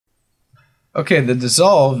Okay, the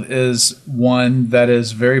dissolve is one that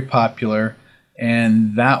is very popular,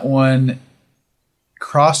 and that one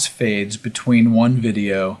crossfades between one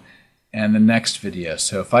video and the next video.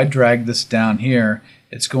 So if I drag this down here,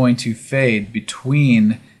 it's going to fade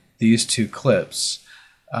between these two clips.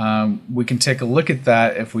 We can take a look at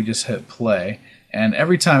that if we just hit play. And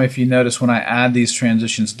every time, if you notice, when I add these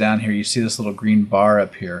transitions down here, you see this little green bar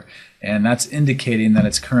up here, and that's indicating that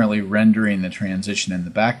it's currently rendering the transition in the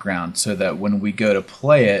background so that when we go to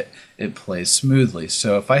play it, it plays smoothly.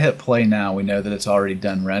 So if I hit play now, we know that it's already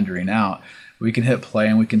done rendering out. We can hit play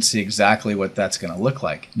and we can see exactly what that's going to look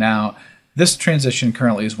like. Now, this transition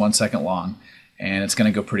currently is 1 second long, and it's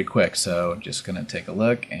going to go pretty quick. So I'm just going to take a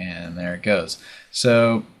look, and there it goes.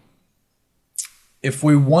 So if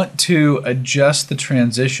we want to adjust the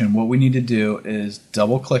transition, what we need to do is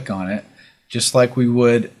double click on it, just like we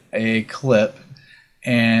would a clip,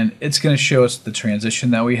 and it's going to show us the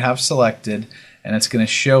transition that we have selected, and it's going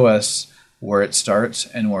to show us where it starts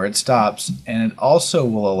and where it stops, and it also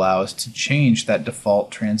will allow us to change that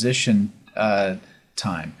default transition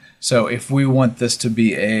time. So if we want this to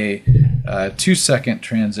be a 2-second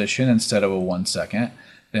transition instead of a 1 second,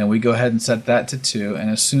 then we go ahead and set that to 2,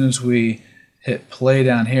 and as soon as we hit play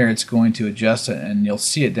down here, it's going to adjust it, and you'll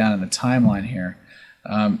see it down in the timeline here.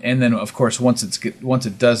 And then, of course, once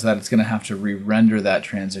it does that, it's going to have to re-render that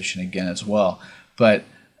transition again as well. But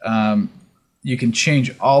you can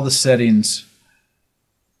change all the settings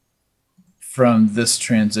from this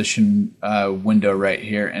transition window right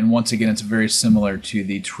here. And once again, it's very similar to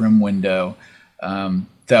the trim window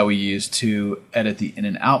that we use to edit the in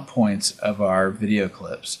and out points of our video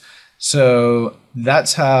clips. So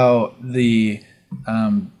that's how the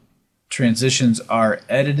transitions are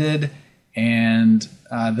edited, and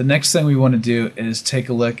the next thing we want to do is take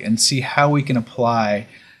a look and see how we can apply.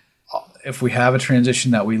 If we have a transition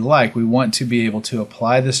that we like, we want to be able to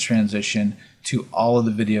apply this transition to all of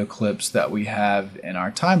the video clips that we have in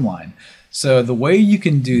our timeline. So the way you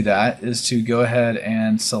can do that is to go ahead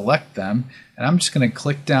and select them, and I'm just going to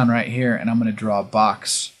click down right here, and I'm going to draw a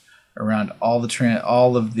box around all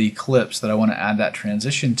of the clips that I want to add that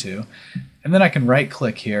transition to, and then I can right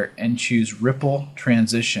click here and choose Ripple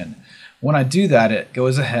Transition. When I do that, it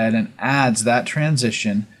goes ahead and adds that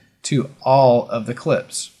transition to all of the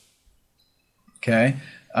clips. Okay,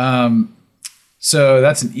 so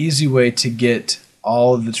that's an easy way to get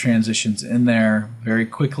all of the transitions in there very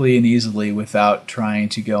quickly and easily without trying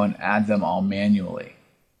to go and add them all manually.